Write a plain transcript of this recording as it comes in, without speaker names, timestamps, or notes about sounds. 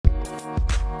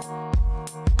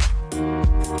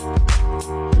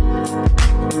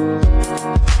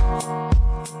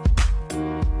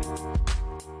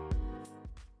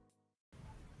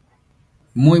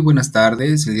Muy buenas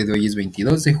tardes, el día de hoy es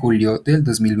 22 de julio del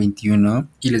 2021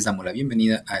 y les damos la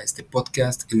bienvenida a este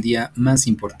podcast, el día más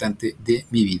importante de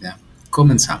mi vida.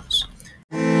 Comenzamos.